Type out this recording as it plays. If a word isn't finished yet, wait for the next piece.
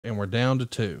and we're down to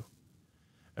 2.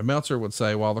 And Meltzer would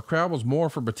say, while the crowd was more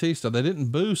for Batista, they didn't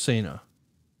boo Cena.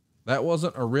 That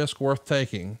wasn't a risk worth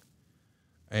taking.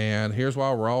 And here's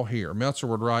why we're all here. Meltzer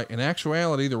would write, in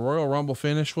actuality, the Royal Rumble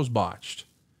finish was botched.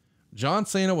 John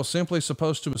Cena was simply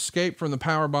supposed to escape from the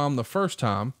powerbomb the first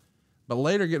time, but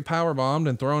later get powerbombed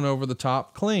and thrown over the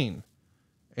top clean.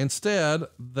 Instead,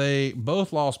 they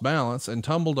both lost balance and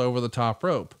tumbled over the top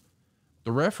rope.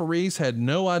 The referees had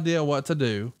no idea what to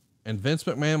do, and Vince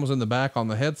McMahon was in the back on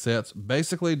the headsets,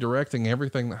 basically directing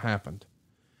everything that happened.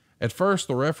 At first,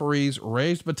 the referees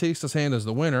raised Batista's hand as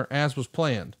the winner, as was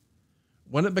planned.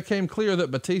 When it became clear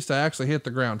that Batista actually hit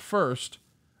the ground first,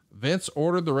 Vince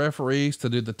ordered the referees to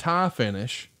do the tie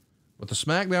finish, with the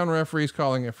SmackDown referees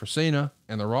calling it for Cena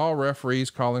and the Raw referees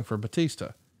calling for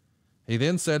Batista. He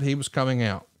then said he was coming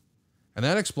out, and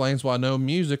that explains why no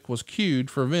music was cued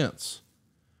for Vince.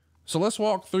 So let's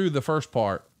walk through the first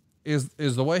part. Is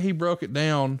the way he broke it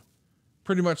down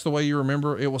pretty much the way you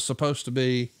remember it was supposed to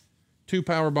be? 2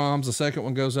 power bombs, the second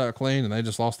one goes out clean, and they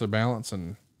just lost their balance,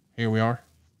 and here we are.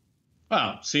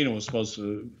 Well, Cena was supposed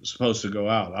to go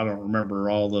out. I don't remember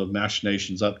all the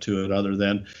machinations up to it, other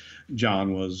than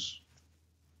John was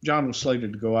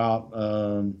slated to go out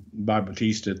by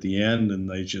Batista at the end, and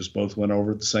they just both went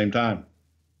over at the same time.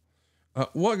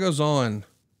 What goes on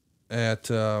at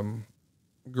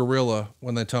Gorilla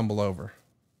when they tumble over?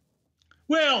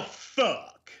 Well,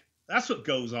 fuck. That's what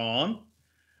goes on.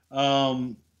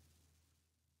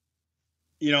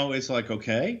 It's like,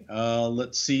 okay,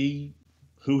 let's see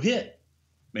who hit.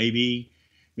 Maybe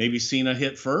Cena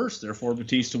hit first, therefore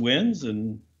Batista wins,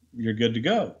 and you're good to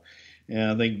go.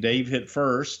 And I think Dave hit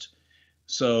first.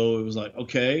 So it was like,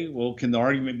 okay, well, can the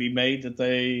argument be made that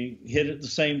they hit at the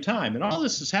same time? And all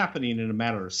this is happening in a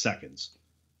matter of seconds.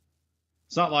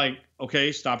 It's not like,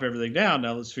 okay, stop everything down.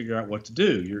 Now let's figure out what to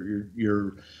do.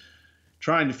 You're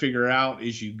trying to figure out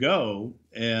as you go.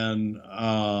 And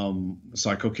it's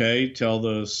like, okay, tell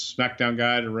the SmackDown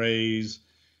guy to raise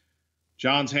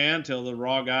John's hand, tell the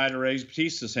Raw guy to raise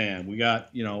Batista's hand. We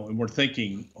got, and we're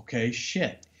thinking, okay,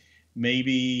 shit,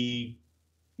 maybe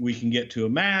we can get to a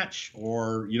match,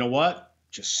 or you know what?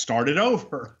 Just start it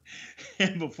over.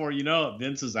 And before you know it,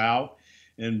 Vince is out,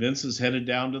 and Vince is headed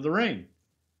down to the ring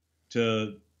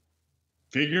to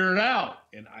figure it out.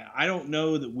 And I don't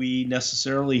know that we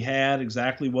necessarily had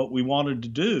exactly what we wanted to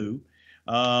do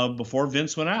before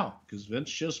Vince went out, because Vince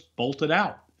just bolted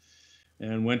out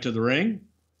and went to the ring.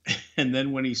 And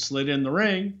then when he slid in the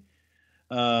ring,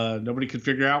 nobody could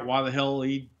figure out why the hell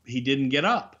he didn't get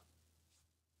up.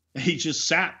 He just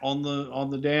sat on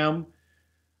the damn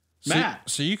mat.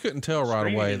 So you couldn't tell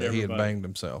right away that he had banged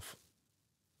himself.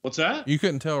 What's that? You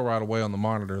couldn't tell right away on the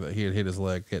monitor that he had hit his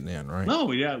leg getting in, right?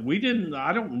 No, yeah, we didn't.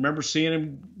 I don't remember seeing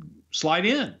him slide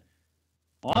in.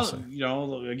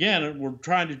 Again, we're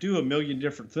trying to do a million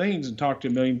different things and talk to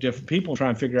a million different people and try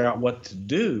and figure out what to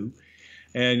do.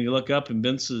 And you look up and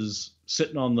Vince is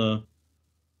sitting on the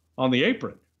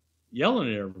apron, yelling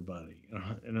at everybody.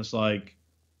 And it's like,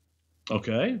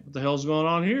 okay, what the hell's going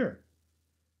on here?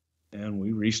 And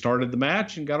we restarted the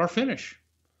match and got our finish.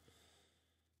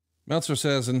 Meltzer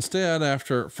says, instead,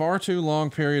 after far too long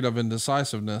period of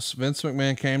indecisiveness, Vince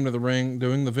McMahon came to the ring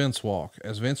doing the Vince walk.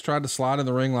 As Vince tried to slide in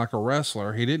the ring like a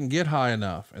wrestler, he didn't get high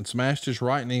enough and smashed his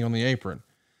right knee on the apron.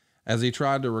 As he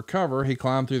tried to recover, he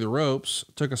climbed through the ropes,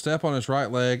 took a step on his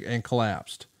right leg, and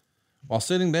collapsed. While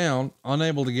sitting down,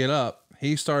 unable to get up,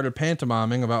 he started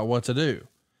pantomiming about what to do.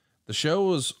 The show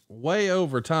was way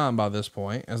over time by this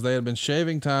point, as they had been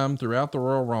shaving time throughout the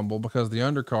Royal Rumble because the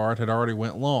undercard had already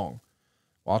went long.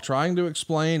 While trying to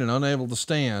explain and unable to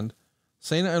stand,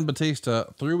 Cena and Batista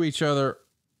threw each other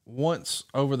once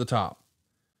over the top.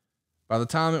 By the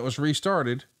time it was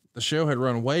restarted, the show had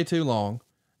run way too long,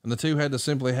 and the two had to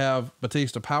simply have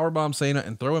Batista powerbomb Cena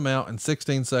and throw him out in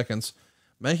 16 seconds,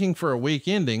 making for a weak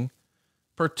ending,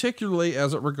 particularly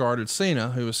as it regarded Cena,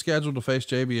 who was scheduled to face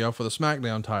JBL for the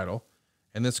SmackDown title,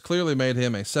 and this clearly made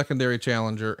him a secondary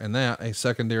challenger and that a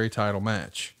secondary title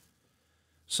match.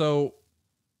 So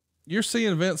you're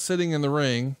seeing Vince sitting in the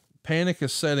ring, panic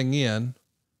is setting in,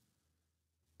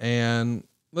 and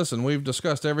listen, we've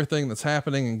discussed everything that's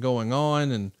happening and going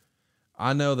on, and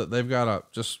I know that they've got to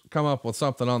just come up with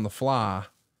something on the fly,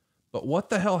 but what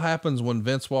the hell happens when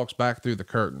Vince walks back through the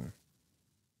curtain?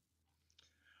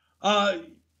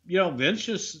 Vince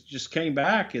just came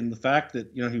back, and the fact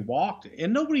that, he walked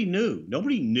and nobody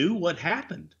knew what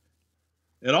happened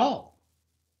at all.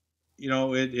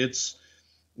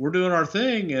 We're doing our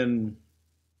thing, and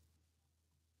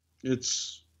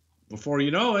it's before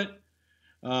you know it.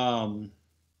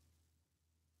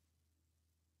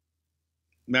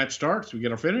 match starts. We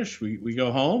get our finish. We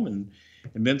go home, and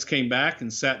Vince came back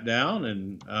and sat down,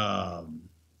 and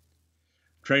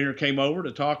trainer came over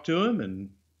to talk to him, and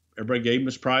everybody gave him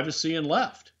his privacy and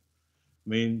left. I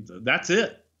mean, that's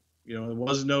it. You know,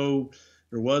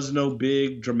 there was no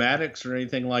big dramatics or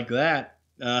anything like that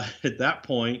at that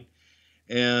point.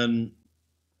 And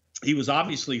he was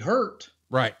obviously hurt.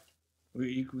 Right.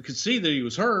 We could see that he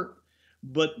was hurt,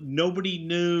 but nobody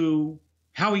knew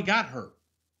how he got hurt.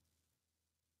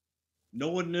 No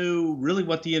one knew really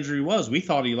what the injury was. We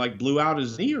thought he like blew out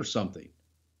his knee or something.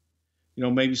 You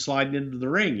know, maybe sliding into the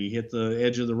ring. He hit the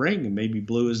edge of the ring and maybe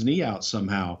blew his knee out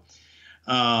somehow.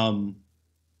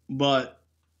 But,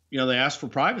 you know, they asked for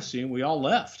privacy and we all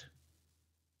left.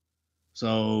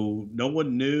 So no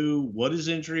one knew what his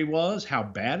injury was, how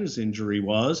bad his injury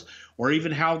was, or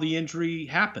even how the injury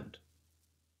happened.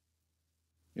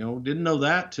 You know, didn't know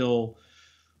that till,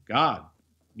 God,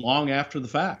 long after the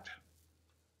fact.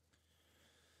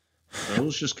 So it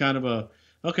was just kind of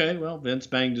okay, well, Vince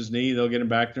banged his knee. They'll get him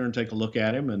back there and take a look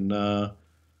at him, and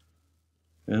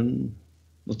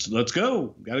let's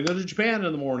go. Got to go to Japan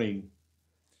in the morning.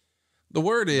 The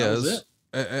word is,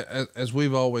 as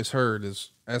we've always heard,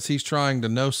 is as he's trying to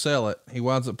no-sell it, he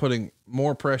winds up putting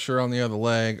more pressure on the other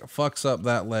leg, fucks up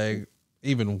that leg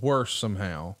even worse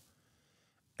somehow.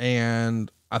 And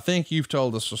I think you've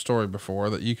told us a story before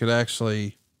that you could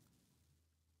actually,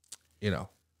 you know,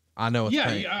 I know it's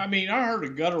pain. I mean, I heard a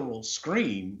guttural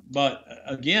scream, but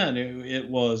again, it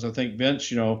was, I think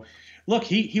Vince, you know, look,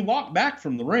 he walked back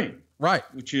from the ring. Right.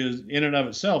 Which is in and of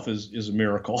itself is a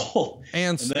miracle.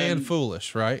 and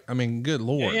foolish, right? I mean, good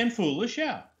Lord. And foolish.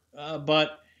 Yeah.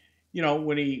 But you know,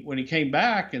 when he came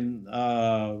back and,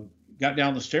 got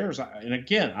down the stairs, and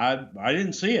again, I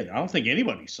didn't see it. I don't think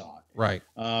anybody saw it. Right.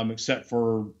 Except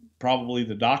for probably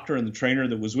the doctor and the trainer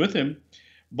that was with him.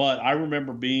 But I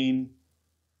remember being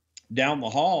down the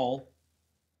hall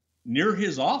near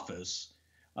his office,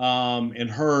 and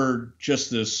heard just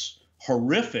this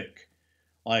horrific,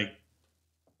 like,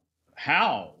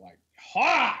 howl, like,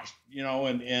 ha, you know,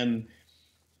 and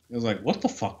it was like, what the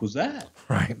fuck was that?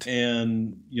 Right.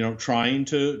 And, you know, trying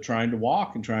to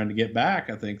walk and trying to get back.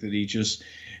 I think that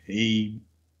he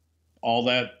all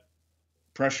that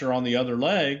pressure on the other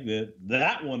leg,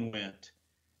 that one went.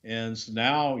 And so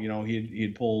now, you know,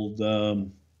 he'd pulled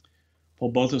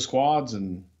both his quads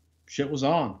and shit was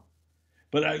on.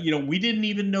 But, you know, we didn't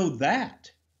even know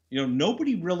that. You know,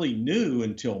 nobody really knew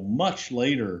until much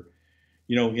later,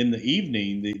 you know, in the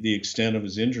evening, the extent of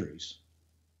his injuries.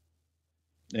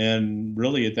 And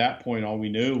really at that point, all we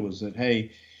knew was that,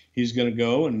 hey, he's going to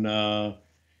go and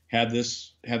have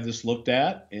this looked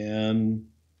at, and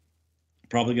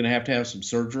probably going to have some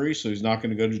surgery. So he's not going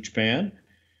to go to Japan.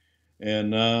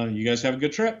 And you guys have a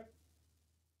good trip.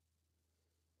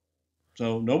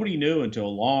 So nobody knew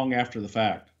until long after the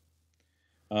fact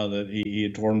that he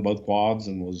had torn both quads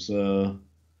and was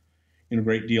in a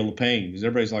great deal of pain, because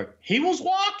everybody's like, he was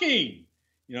walking,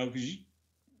 you know, because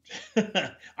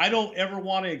I don't ever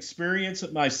want to experience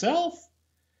it myself,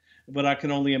 but I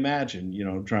can only imagine, you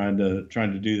know, trying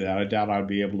to do that. I doubt I'd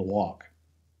be able to walk.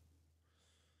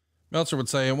 Meltzer would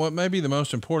say, and what may be the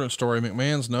most important story,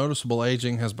 McMahon's noticeable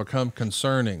aging has become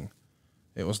concerning.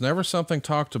 It was never something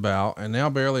talked about, and now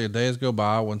barely a day goes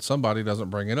by when somebody doesn't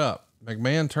bring it up.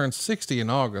 McMahon turned 60 in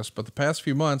August, but the past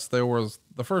few months, there was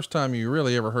the first time you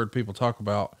really ever heard people talk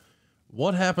about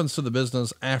what happens to the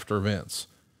business after Vince.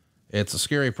 It's a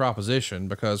scary proposition,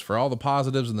 because for all the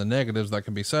positives and the negatives that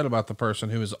can be said about the person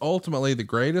who is ultimately the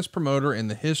greatest promoter in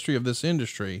the history of this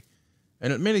industry,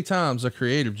 and at many times a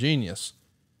creative genius,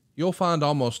 you'll find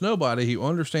almost nobody who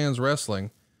understands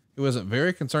wrestling who isn't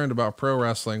very concerned about pro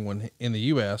wrestling when in the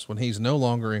US when he's no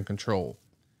longer in control.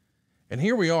 And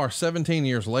here we are 17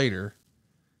 years later,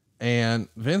 and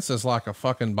Vince is like a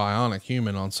fucking bionic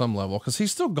human on some level, because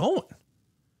he's still going.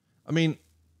 I mean,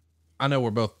 I know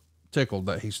we're both tickled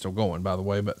that he's still going, by the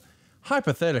way, but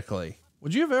hypothetically,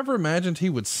 would you have ever imagined he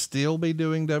would still be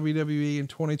doing WWE in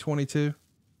 2022?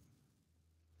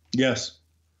 Yes.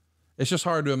 It's just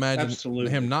hard to imagine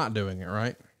Absolutely. him not doing it,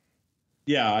 right?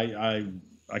 Yeah,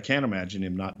 I can't imagine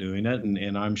him not doing it.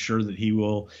 And I'm sure that he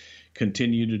will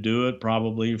continue to do it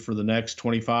probably for the next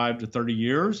 25 to 30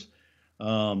 years.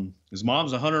 His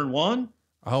mom's 101.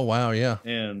 Oh, wow. Yeah.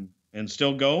 And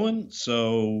still going.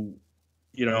 So,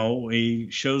 you know, he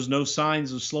shows no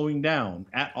signs of slowing down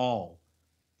at all.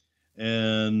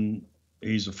 And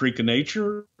he's a freak of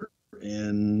nature,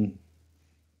 and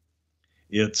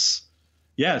it's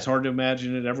hard to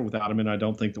imagine it ever without him. And I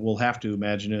don't think that we'll have to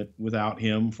imagine it without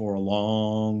him for a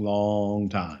long, long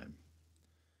time.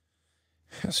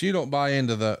 So you don't buy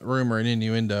into the rumor and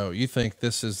innuendo. You think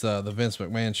this is the Vince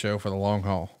McMahon show for the long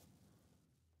haul.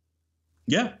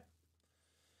 Yeah.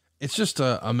 It's just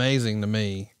amazing to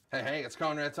me. Hey, it's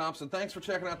Conrad Thompson. Thanks for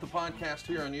checking out the podcast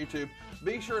here on YouTube.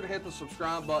 Be sure to hit the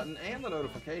subscribe button and the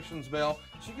notifications bell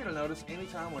so you get a notice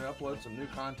anytime we upload some new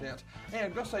content.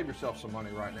 And go save yourself some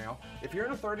money right now. If you're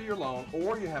in a 30-year loan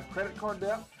or you have credit card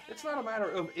debt, it's not a matter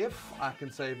of if I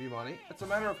can save you money. It's a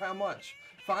matter of how much.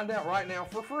 Find out right now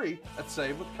for free at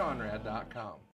SaveWithConrad.com.